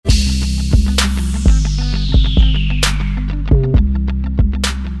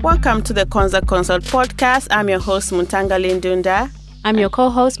Welcome to the Konza Consult podcast. I'm your host, Muntanga Lindunda. I'm your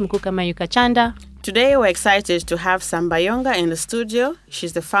co-host, Mukuka Mayuka Chanda. Today, we're excited to have Sambayonga in the studio.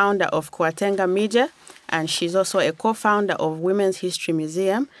 She's the founder of Kuatenga Media, and she's also a co-founder of Women's History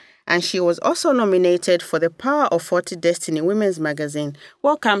Museum. And she was also nominated for the Power of 40 Destiny Women's Magazine.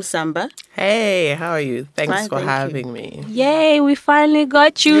 Welcome, Samba. Hey, how are you? Thanks for having me. Yay, we finally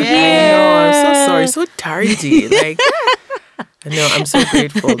got you here. No, I'm so sorry. So tardy. No, I'm so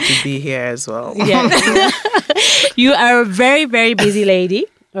grateful to be here as well. Yeah. You are a very, very busy lady,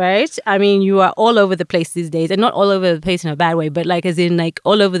 right? I mean, you are all over the place these days, and not all over the place in a bad way, but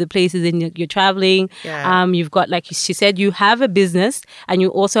all over the places, and you're traveling. Yeah. You've got, like she said, you have a business, and you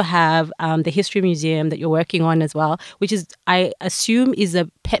also have the History Museum that you're working on as well, which is, I assume, is a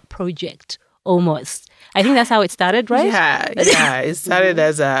pet project almost. I think that's how it started, right? Yeah. It started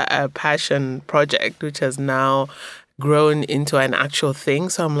as a passion project, which has now grown into an actual thing.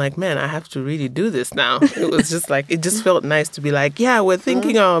 So I'm like, man, I have to really do this now. It was just like, it just felt nice to be like, yeah, we're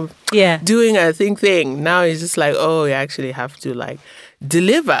thinking of doing a thing. Now it's just like, oh, you actually have to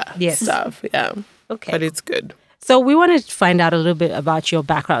deliver stuff. Yeah. Okay. But it's good. So we wanted to find out a little bit about your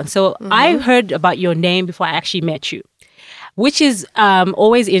background. So I heard about your name before I actually met you, which is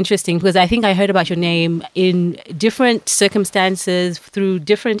always interesting because I think I heard about your name in different circumstances through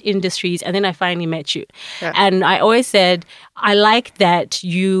different industries, and then I finally met you. Yeah. And I always said I like that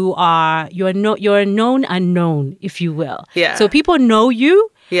you're a known unknown, if you will. Yeah. So people know you,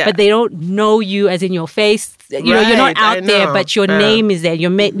 but they don't know you as in your face. You know, you're not out there, but your name is there.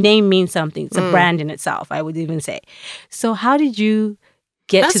 Your name means something. It's a brand in itself, I would even say. So how did you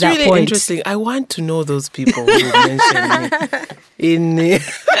get to that really point? Interesting. I want to know those people who mention me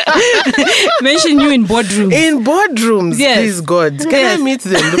mention you in boardrooms. In boardrooms, yes. Please God, can I meet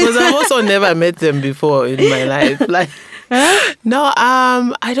them? Because I've also never met them before in my life. No,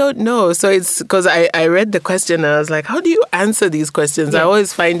 I don't know. So it's because I read the question and I was like, how do you answer these questions? I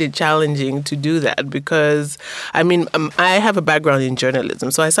always find it challenging to do that because, I mean, I have a background in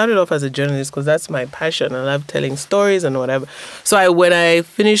journalism. So I started off as a journalist because that's my passion. I love telling stories and whatever. So when I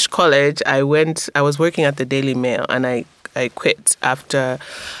finished college, I was working at the Daily Mail and I quit after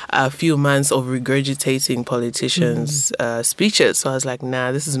a few months of regurgitating politicians' speeches. So I was like,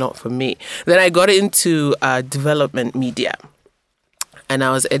 nah, this is not for me. Then I got into development media. And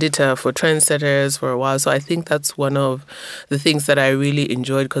I was editor for Trendsetters for a while. So I think that's one of the things that I really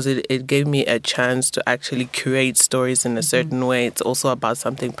enjoyed because it gave me a chance to actually curate stories in a certain way. It's also about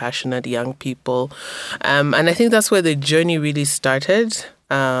something passionate, young people. And I think that's where the journey really started.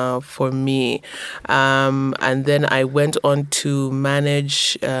 For me. And then I went on to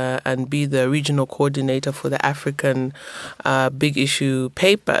manage and be the regional coordinator for the African Big Issue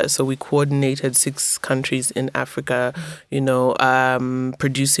paper. So we coordinated 6 countries in Africa,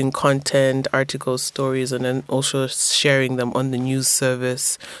 producing content, articles, stories, and then also sharing them on the news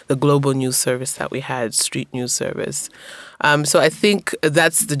service, the global news service that we had, Street News Service. So I think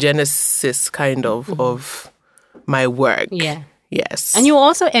that's the genesis kind of my work. Yeah. Yes. And you were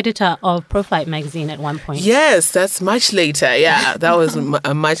also editor of ProFlight magazine at one point. Yes, that's much later. Yeah, that was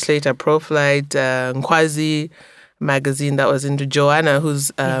a much later. ProFlight, Nkwazi magazine that was into Joanna, who's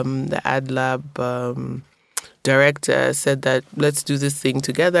the AdLab director, said that let's do this thing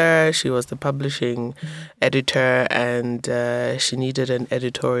together. She was the publishing editor and she needed an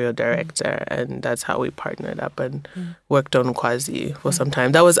editorial director. And that's how we partnered up and worked on Nkwazi for some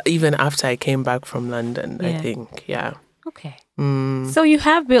time. That was even after I came back from London, I think. Yeah. Okay. So you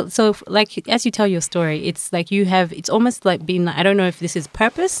have built, as you tell your story, it's almost like been, I don't know if this is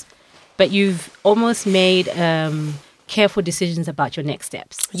purpose, but you've almost made careful decisions about your next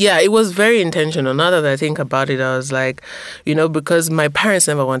steps. Yeah, it was very intentional. Now that I think about it, I was like, because my parents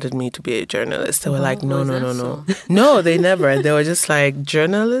never wanted me to be a journalist. They were like, no. No, they never. They were just like,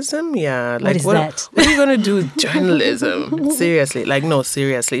 journalism? Yeah. What is that? What are you going to do with journalism? Seriously. No,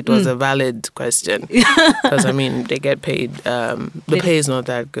 seriously. It was a valid question. Because, they get paid. The pay is not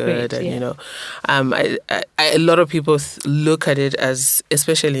that good. Great, and, a lot of people look at it as,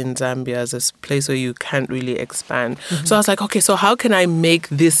 especially in Zambia, as a place where you can't really expand. So I was like, okay, so how can I make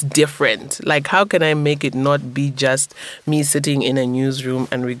this different? How can I make it not be just me sitting in a newsroom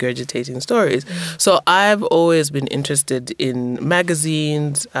and regurgitating stories? So I've always been interested in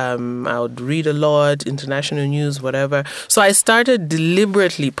magazines. I would read a lot, international news, whatever. So I started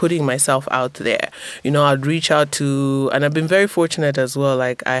deliberately putting myself out there. I'd reach out to, and I've been very fortunate as well.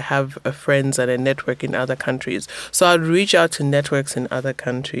 I have friends and a network in other countries. So I'd reach out to networks in other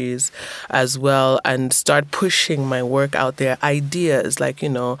countries as well and start pushing my work out there, ideas, like,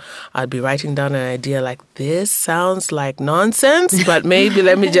 I'd be writing down an idea like, this sounds like nonsense, but maybe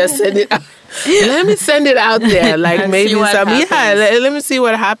let me just send it out. Let me send it out there. Like maybe let me see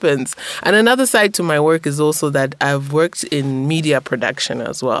what happens. And another side to my work is also that I've worked in media production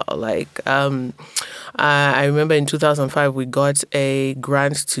as well. Like, I remember in 2005, we got a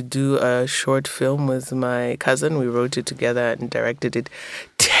grant to do a short film with my cousin. We wrote it together and directed it.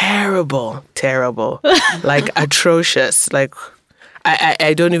 Terrible. Like atrocious. Like,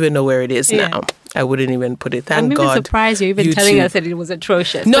 I don't even know where it is now. I wouldn't even put it. Thank God. I'm surprised you're even telling us that it was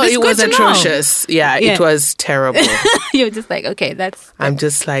atrocious. No, it was atrocious. Yeah, it was terrible. You're just like, okay, I'm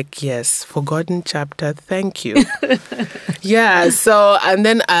just like, yes, forgotten chapter. Thank you. Yeah. So, and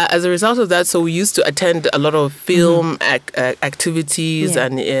then as a result of that, so we used to attend a lot of film activities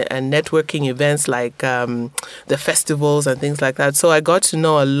and networking events like the festivals and things like that. So I got to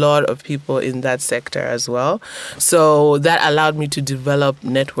know a lot of people in that sector as well. So that allowed me to develop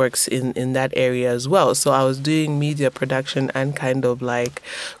networks in that area as well. So I was doing media production and kind of like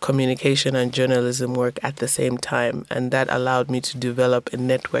communication and journalism work at the same time. And that allowed me to develop a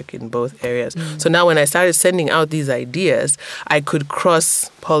network in both areas. So now when I started sending out these ideas, I could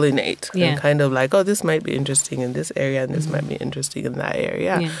cross-pollinate and kind of like, oh, this might be interesting in this area and this might be interesting in that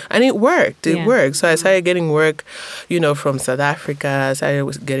area. And it worked. It worked. So I started getting work, from South Africa. I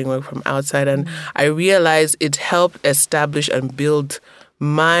started getting work from outside. And I realized it helped establish and build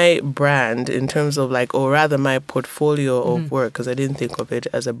my brand in terms of like, or rather my portfolio of work, because I didn't think of it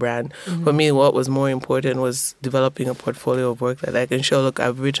as a brand. For me, what was more important was developing a portfolio of work that I can show, look,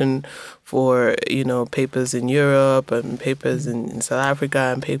 I've written for, papers in Europe and papers in South Africa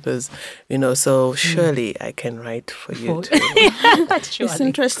and papers, so surely I can write for you too. It's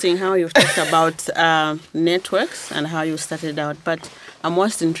interesting how you've talked about networks and how you started out, but I'm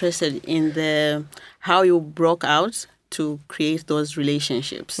most interested in how you broke out to create those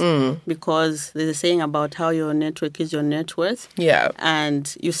relationships, because there's a saying about how your network is your net worth. Yeah.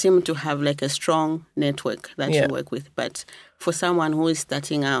 And you seem to have like a strong network that you work with. But for someone who is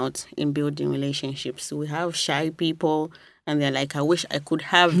starting out in building relationships, we have shy people and they're like, I wish I could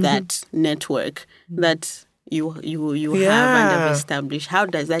have that network that you have and have established. How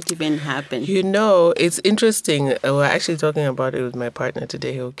does that even happen? It's interesting. We're actually talking about it with my partner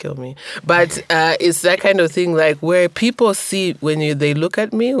today. He'll kill me. But it's that kind of thing, like where people see when they look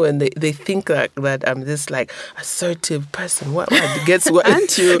at me, when they think that I'm this like assertive person. What gets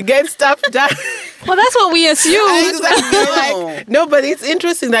stuff done. Well, that's what we assume. Exactly. No, but it's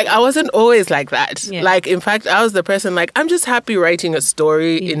interesting. Like I wasn't always like that. Yeah. Like in fact, I was the person like I'm just happy writing a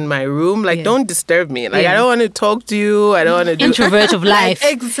story in my room. Like don't disturb me. Like I don't want to talk to you. I don't want to do introvert of life.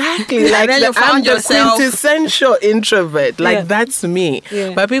 Like, exactly. Like I'm the quintessential introvert. Like that's me.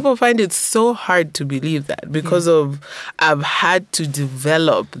 Yeah. But people find it so hard to believe that because I've had to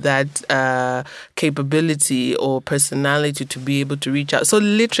develop that capability or personality to be able to reach out. So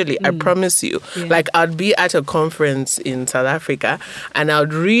literally, I promise you, like I'd be at a conference in South Africa and I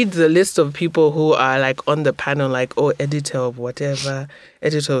would read the list of people who are like on the panel, like, editor of whatever,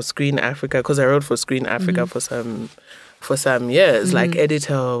 editor of Screen Africa, because I wrote for Screen Africa for some years, like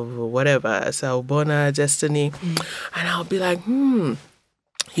editor of whatever, Sawubona, Destiny. And I'll be like,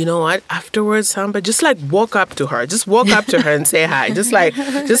 you know what? Afterwards, Samba, just like walk up to her. Just walk up to her and say hi. Just like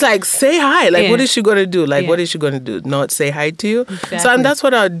say hi. Like, what is she going to do? Like, what is she going to do? Not say hi to you? Exactly. So, and that's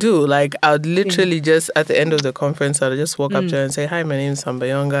what I'd do. Like, I'd literally just, at the end of the conference, I'd just walk up to her and say, hi, my name is Samba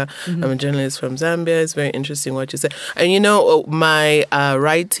Yonga. I'm a journalist from Zambia. It's very interesting what you said. And, my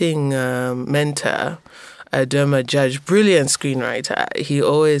writing mentor, Derma Judge, brilliant screenwriter, he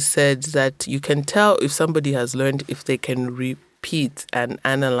always said that you can tell if somebody has learned if they can repeat and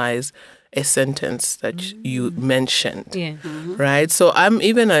analyze a sentence that you mentioned, right? So I'm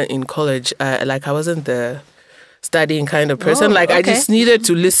even in college, like I wasn't the studying kind of person. I just needed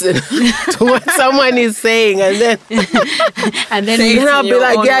to listen to what someone is saying, and then I'll be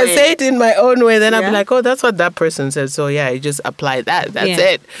like, say it in my own way. Then I'll be like, oh, that's what that person said. So you just apply that. That's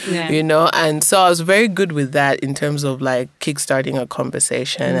it. Yeah. And so I was very good with that in terms of like kickstarting a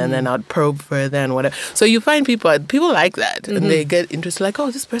conversation, and then I'd probe further and whatever. So you find people like that, and they get interested. Like, oh,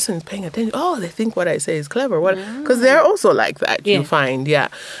 this person is paying attention. Oh, they think what I say is clever. What? Because they're also like that. You find,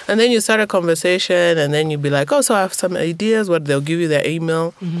 and then you start a conversation, and then you be like, oh, so I have some ideas. What they'll give you their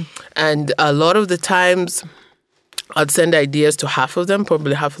email, and a lot of the times, I'd send ideas to half of them.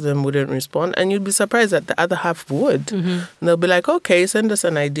 Probably half of them wouldn't respond. And you'd be surprised that the other half would. And they'll be like, okay, send us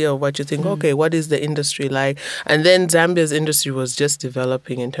an idea of what you think. Okay, what is the industry like? And then Zambia's industry was just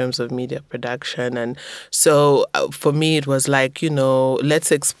developing in terms of media production. And so for me, it was like,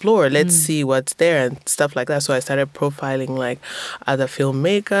 let's explore. Let's see what's there and stuff like that. So I started profiling like other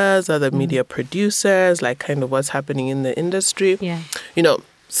filmmakers, other media producers, like kind of what's happening in the industry. Yeah.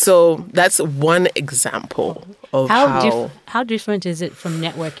 So that's one example of how different is it from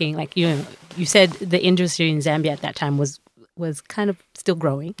networking? Like, you said the industry in Zambia at that time was kind of still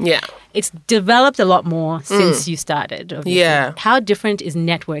growing. Yeah. It's developed a lot more since you started. Obviously. Yeah. How different is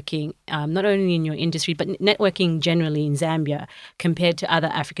networking, not only in your industry, but networking generally in Zambia compared to other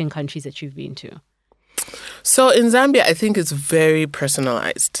African countries that you've been to? So in Zambia, I think it's very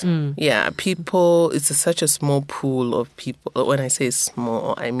personalized. Yeah, people, it's such a small pool of people. When I say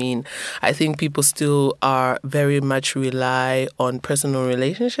small, I mean, I think people still are very much rely on personal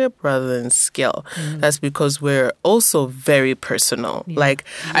relationship rather than skill. That's because we're also very personal. Yeah. Like,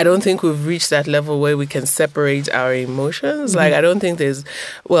 I don't think we've reached that level where we can separate our emotions. Like, I don't think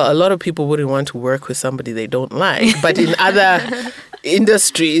a lot of people wouldn't want to work with somebody they don't like. But in other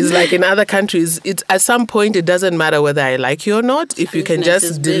industries, like in other countries, at some point it doesn't matter whether I like you or not. If you can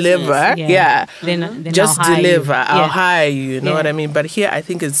just deliver, then just deliver. I'll hire you. You know what I mean? But here, I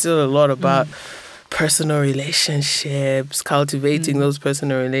think it's still a lot about personal relationships, cultivating those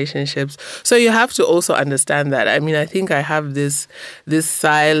personal relationships. So you have to also understand that. I mean, I think I have this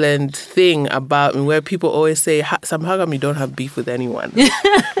silent thing about me where people always say, Sam, how come you don't have beef with anyone?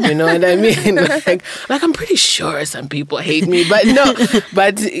 You know what I mean? Like I'm pretty sure some people hate me, but no.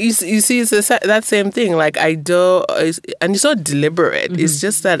 But you see, it's that same thing. Like I do, and it's not deliberate. It's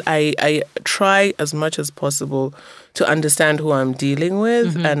just that I try as much as possible to understand who I'm dealing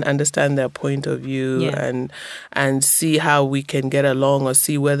with and understand their point of view and see how we can get along or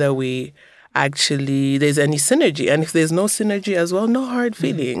see whether there's any synergy. And if there's no synergy as well, no hard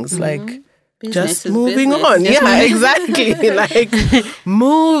feelings. Like just moving on. Yeah, exactly. Like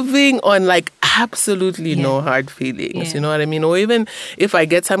moving on, like absolutely no hard feelings. You know what I mean? Or even if I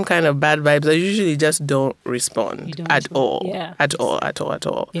get some kind of bad vibes, I usually just don't respond at all. Yeah. At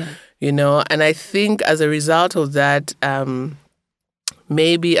all. Yeah. And I think as a result of that,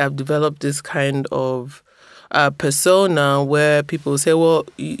 maybe I've developed this kind of persona where people say, well,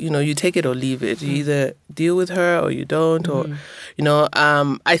 you take it or leave it. You either deal with her or you don't. Or,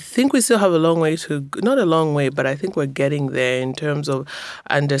 I think we still have a long way not a long way, but I think we're getting there in terms of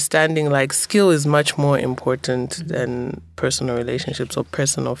understanding like skill is much more important than personal relationships or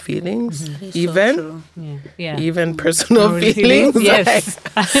personal feelings. Even personal feelings. Yes.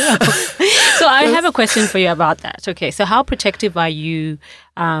 So I have a question for you about that. Okay, so how protective are you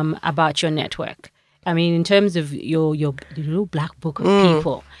about your network? I mean, in terms of your little black book of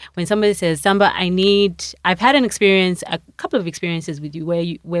people, when somebody says, Samba, I've had a couple of experiences with you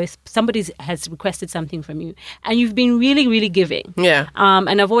where somebody has requested something from you and you've been really, really giving. Yeah.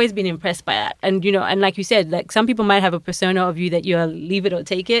 And I've always been impressed by that. And, and like you said, like some people might have a persona of you that you'll leave it or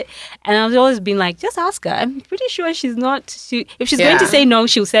take it. And I've always been like, just ask her. I'm pretty sure if she's going to say no,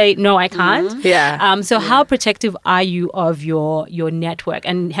 she'll say, no, I can't. Yeah. So how protective are you of your network?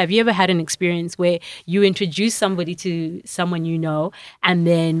 And have you ever had an experience where you introduce somebody to someone and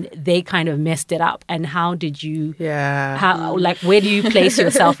then they kind of messed it up? And how did you, where do you place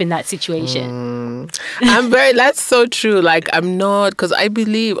yourself in that situation? That's so true. Like I'm not, because I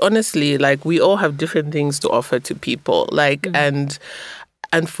believe, honestly, like we all have different things to offer to people. Like, and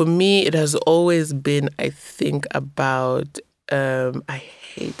for me, it has always been, I think, about, I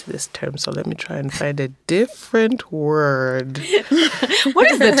hate this term, so let me try and find a different word. What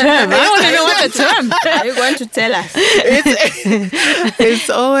is the term? I want to know what the term. Are you going to tell us? It's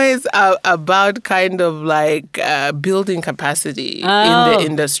always about kind of like building capacity in the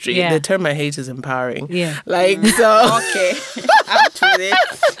industry. Yeah. The term I hate is empowering. Yeah. Like, so. Okay. Out with it.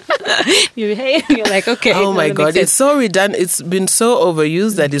 You're like, okay. Oh my God. It's so redundant. It's been so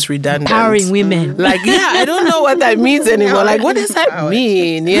overused that it's redundant. Empowering women. Like, I don't know what that means anymore. Like, what does that mean?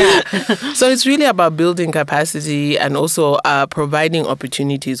 Yeah. So it's really about building capacity and also providing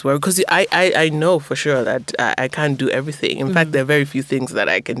opportunities where, because I know for sure that I can't do everything. In fact, there are very few things that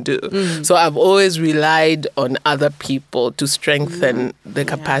I can do. So I've always relied on other people to strengthen the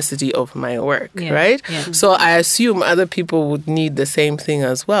capacity of my work, right? Yeah. So I assume other people would need the same thing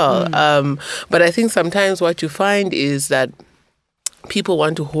as well. But I think sometimes what you find is that people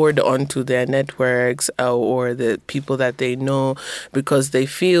want to hoard onto their networks or the people that they know because they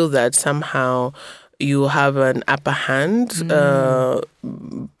feel that somehow, you have an upper hand.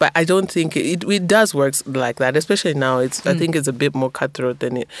 But I don't think it does work like that, especially now. I think it's a bit more cutthroat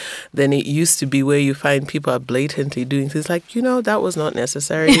than it used to be, where you find people are blatantly doing things like, that was not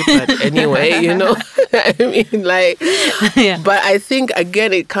necessary, but anyway, I mean, like, but I think,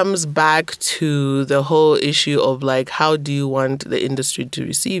 again, it comes back to the whole issue of, like, how do you want the industry to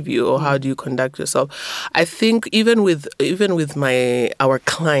receive you, or how do you conduct yourself? I think even with our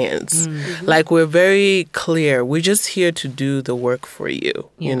clients, like, we're very clear. We're just here to do the work for you.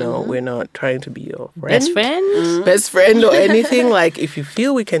 We're not trying to be your friend. Best friend or anything. Like, if you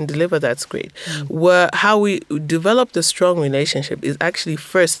feel we can deliver, that's great. How we develop the strong relationship is actually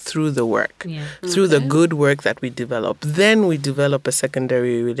first through the work, through the good work that we develop. Then we develop a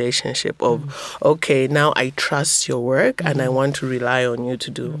secondary relationship of, okay, now I trust your work and I want to rely on you to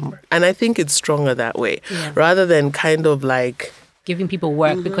do work. And I think it's stronger that way, rather than kind of like giving people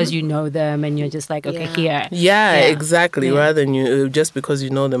work because you know them and you're just like, okay, here. Yeah, exactly. Yeah. Rather than you just because you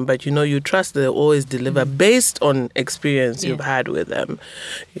know them, but you trust they'll always deliver based on experience you've had with them.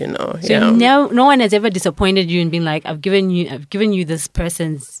 So no one has ever disappointed you and been like, I've given you this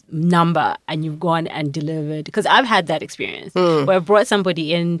person's number and you've gone and delivered. Because I've had that experience where I brought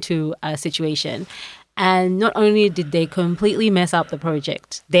somebody into a situation. And not only did they completely mess up the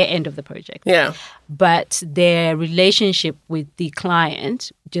project, their end of the project, but their relationship with the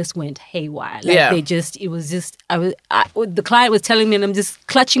client just went haywire. Like the client was telling me, and I'm just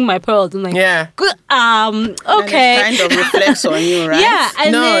clutching my pearls. I'm like, good, okay. And it kind of reflects on you, right? Yeah.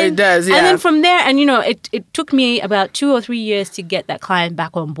 It does. Yeah. And then from there, and it took me about 2 or 3 years to get that client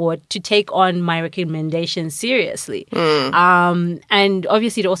back on board to take on my recommendations seriously. And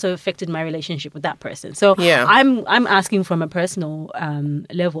obviously, it also affected my relationship with that person. So I'm asking from a personal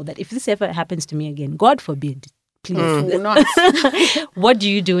level that if this ever happens to me again, God forbid, please, not. What do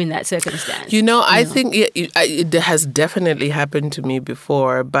you do in that circumstance? I think it has definitely happened to me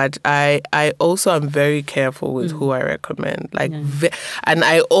before, but I also am very careful with who I recommend. Like, and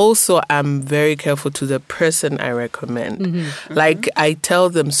I also am very careful to the person I recommend. Like, I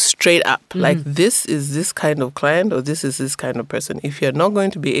tell them straight up, like, this is this kind of client or this is this kind of person. If you're not going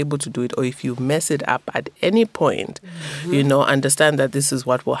to be able to do it, or if you mess it up at any point, understand that this is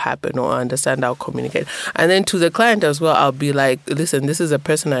what will happen, or understand I'll communicate. And then to the client as well, I'll be like, listen, this is a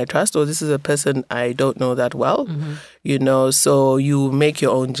person I trust, or this is a person I don't know that well, so you make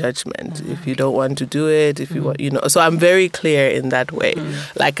your own judgment. If you don't want to do it, if you want, so I'm very clear in that way.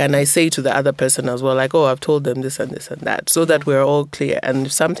 Like, and I say to the other person as well, like, oh, I've told them this and this and that, so that we're all clear. And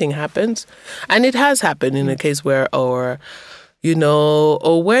if something happens, and it has happened in a case where, or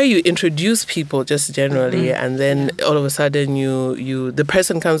where you introduce people just generally, and then all of a sudden the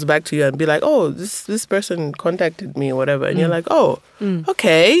person comes back to you and be like, oh, this person contacted me or whatever, and you're like, oh,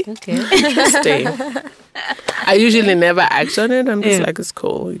 okay. Interesting. I usually never act on it. I'm just like, it's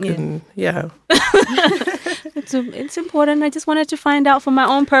cool. You can, It's important. I just wanted to find out for my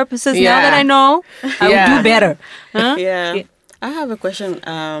own purposes. Now that I know, I will do better. Huh? Yeah. I have a question.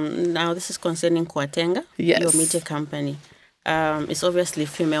 Now, this is concerning Kwatenga, your media company. It's obviously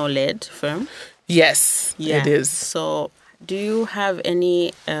female-led firm. Yes, it is. So do you have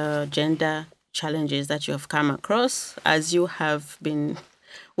any gender challenges that you have come across as you have been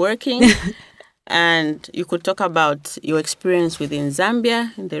working? And you could talk about your experience within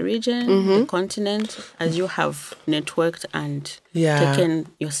Zambia, in the region, the continent, as you have networked and taken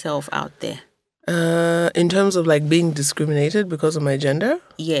yourself out there. In terms of like being discriminated because of my gender?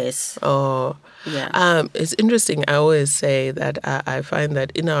 Yes. Oh, yeah. It's interesting. I always say that I find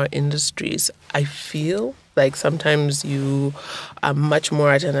that in our industries, I feel like sometimes you are much more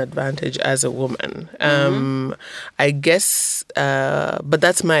at an advantage as a woman. I guess, but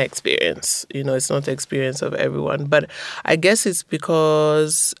that's my experience. It's not the experience of everyone. But I guess it's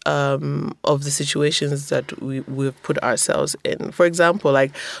because of the situations that we've put ourselves in. For example,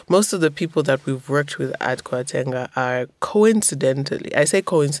 like most of the people that we've worked with at Kwatenga are coincidentally, I say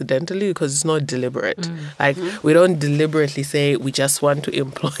coincidentally because it's not deliberate. Like we don't deliberately say we just want to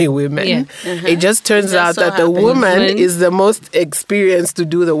employ women. Yeah. It just turns out that the woman is the most experienced to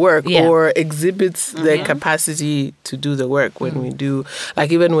do the work or exhibits the capacity to do the work when we do,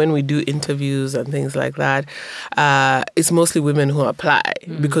 like even when we do interviews and things like that, it's mostly women who apply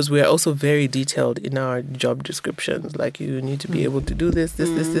because we are also very detailed in our job descriptions. Like you need to be able to do this,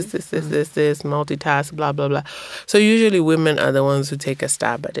 multitask, blah, blah, blah. So usually women are the ones who take a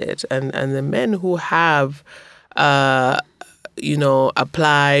stab at it. And the men who have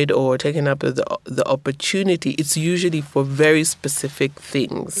applied or taken up the opportunity, it's usually for very specific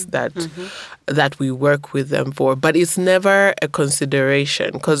things that that we work with them for. But it's never a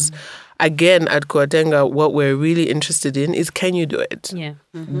consideration because, again, at Kuatenga, what we're really interested in is, can you do it? Yeah.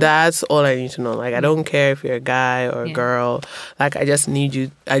 That's all I need to know. Like, I don't care if you're a guy or a girl. Like, I just need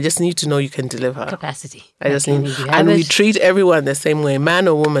to know you can deliver. Capacity. And we treat everyone the same way, man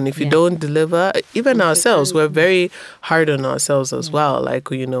or woman. If you don't deliver, even ourselves, we're very hard on ourselves as well. Like,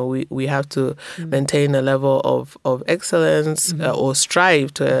 we have to maintain a level of excellence or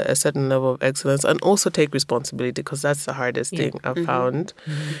strive to a certain level of excellence, and also take responsibility, because that's the hardest thing I've found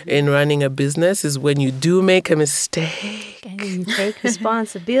in running a business, is when you do make a mistake. And you take responsibility.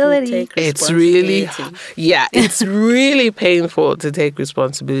 It's really painful to take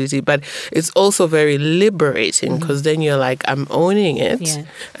responsibility, but it's also very liberating, because then you're like, I'm owning it,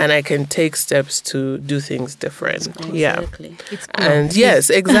 and I can take steps to do things different. Exactly. Yeah. It's cool. And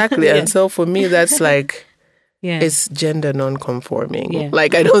yes, exactly. And so for me, that's like, it's gender non-conforming. Yeah.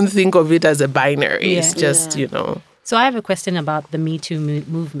 Like, I don't think of it as a binary. It's just, So I have a question about the Me Too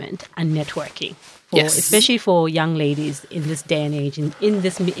movement and networking. Especially for young ladies in this day and age, in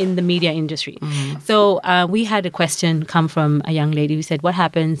the media industry. So we had a question come from a young lady who said, what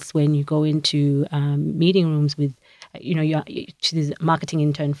happens when you go into meeting rooms with, she's a marketing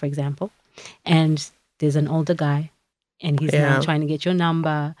intern, for example, and there's an older guy, and he's now trying to get your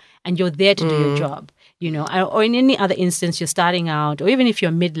number, and you're there to do your job. Or in any other instance, you're starting out, or even if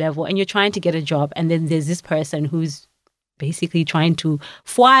you're mid-level and you're trying to get a job, and then there's this person who's basically trying to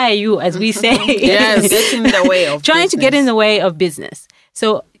fire you, as we say. Yes, get in the way of trying business. to get in the way of business.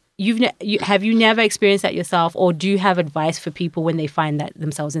 So have you never experienced that yourself, or do you have advice for people when they find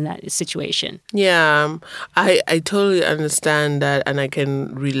themselves in that situation? Yeah, I totally understand that, and I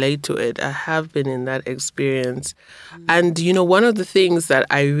can relate to it. I have been in that experience. And, one of the things that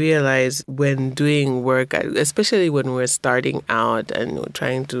I realized when doing work, especially when we're starting out and we're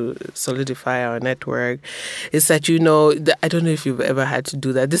trying to solidify our network, is that, I don't know if you've ever had to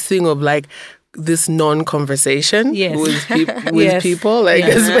do that, this thing of like, this non-conversation with people, like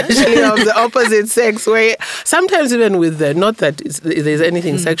especially of the opposite sex, where sometimes even with not that there's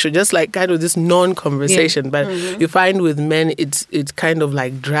anything sexual, just like kind of this non-conversation. But you find with men, it kind of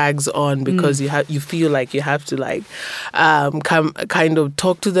like drags on, because you feel like you have to like come kind of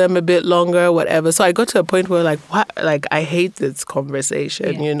talk to them a bit longer, whatever. So I got to a point where I hate this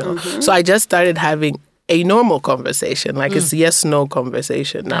conversation, So I just started having a normal conversation, like it's yes/no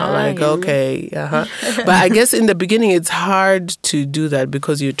conversation now. Okay, But I guess in the beginning, it's hard to do that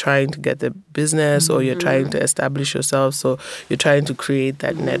because you're trying to get the business or you're trying to establish yourself. So you're trying to create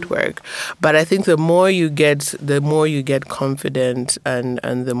that network. But I think the more you get confident and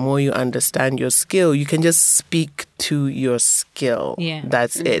the more you understand your skill, you can just speak to your skill. Yeah.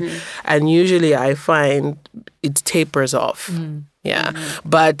 That's it. And usually I find it tapers off. Yeah.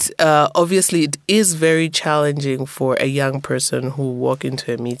 But obviously it is very challenging for a young person who walk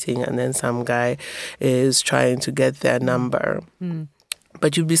into a meeting and then some guy is trying to get their number.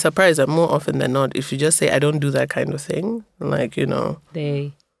 But you'd be surprised that more often than not, if you just say, I don't do that kind of thing, like,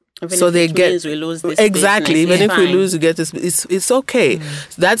 They get we lose this exactly. business, Even if we lose, we get this. It's okay.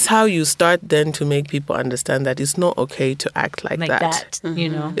 That's how you start then to make people understand that it's not okay to act like that.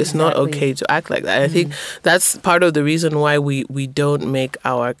 It's not okay to act like that. I think that's part of the reason why we don't make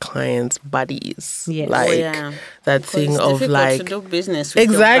our clients buddies. Yes. That thing of like to do business with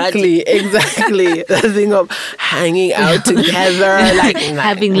exactly that thing of hanging out together, like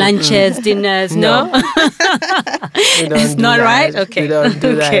having lunches, dinners. No, it's not right. Okay, we don't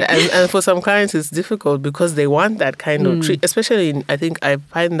do that. And for some clients, it's difficult because they want that kind of treat, especially I think I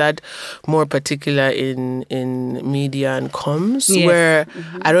find that more particular in media and comms, where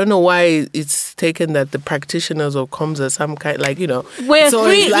I don't know why it's taken that the practitioners of comms are some kind, we're so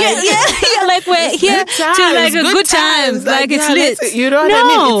free. Like we're here to like a good times. Like it's lit. You know what I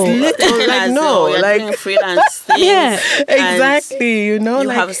mean? It's lit. Like no, like freelance things. Yeah, exactly. You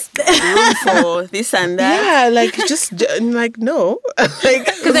have room for this and that. Yeah, like just like no, like.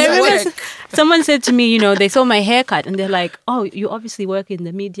 Because I remember someone said to me, they saw my haircut and they're like, oh, you obviously work in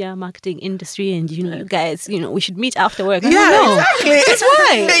the media marketing industry and, you guys, we should meet after work. Exactly. That's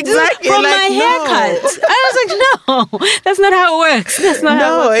why. Exactly. From my haircut. I was like, no, that's not how it works. That's not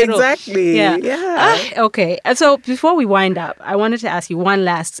how it works. No, exactly. Yeah. Okay. And so before we wind up, I wanted to ask you one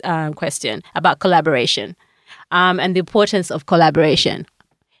last question about collaboration and the importance of collaboration.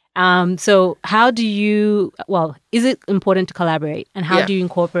 So how do you, is it important to collaborate, and how do you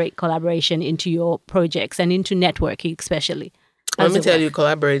incorporate collaboration into your projects and into networking especially? Let me tell you,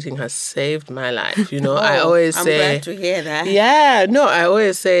 collaborating has saved my life. I always say... I'm glad to hear that. Yeah, no, I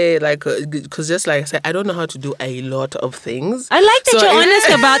always say, because just like I said, I don't know how to do a lot of things. I like that you're honest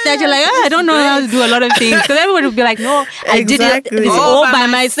about that. You're like, I don't know how to do a lot of things. Because everyone would be like, no, I did it all by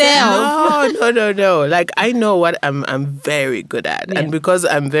myself. No. Like, I know what I'm very good at. Yeah. And because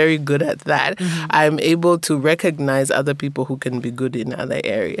I'm very good at that, I'm able to recognize other people who can be good in other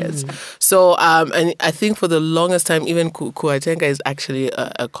areas. So, and I think for the longest time, even Kuatenga is actually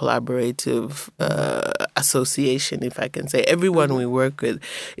a collaborative association, if I can say. Everyone we work with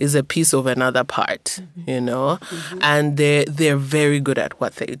is a piece of another part, and they're very good at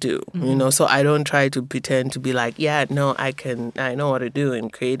what they do, So I don't try to pretend to be like, I know what to do in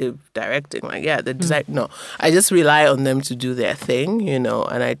creative directing. Like, the design. No, I just rely on them to do their thing, and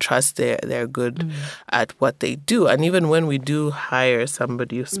I trust they're good at what they do. And even when we do hire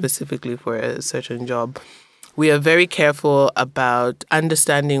somebody specifically for a certain job, we are very careful about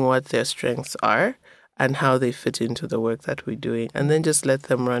understanding what their strengths are and how they fit into the work that we're doing, and then just let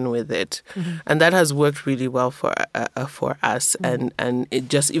them run with it. And that has worked really well for us. And it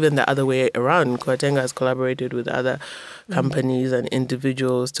just even the other way around, Kuatenga has collaborated with other companies and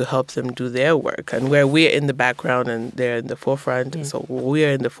individuals to help them do their work. And where we're in the background and they're in the forefront, so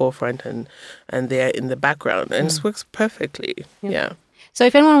we're in the forefront and they're in the background. And it works perfectly. Yeah. So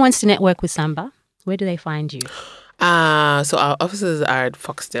if anyone wants to network with Samba, where do they find you? So our offices are at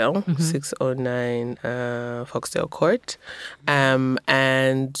Foxdale, 609 Foxdale Court. And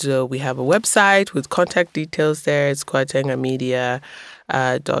we have a website with contact details there. It's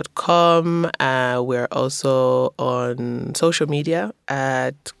kuatengamedia.com. We're also on social media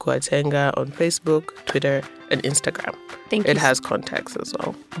at Kuatenga on Facebook, Twitter, and Instagram. Thank you. It has contacts as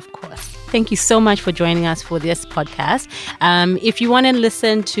well. Of course. Thank you so much for joining us for this podcast. If you want to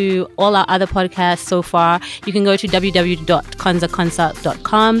listen to all our other podcasts so far, you can go to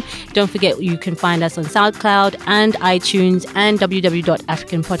www.konzaconsult.com. Don't forget, you can find us on SoundCloud and iTunes and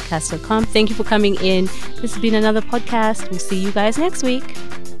www.africanpodcast.com. Thank you for coming in. This has been another podcast. We'll see you guys next week.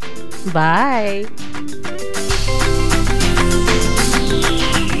 Bye.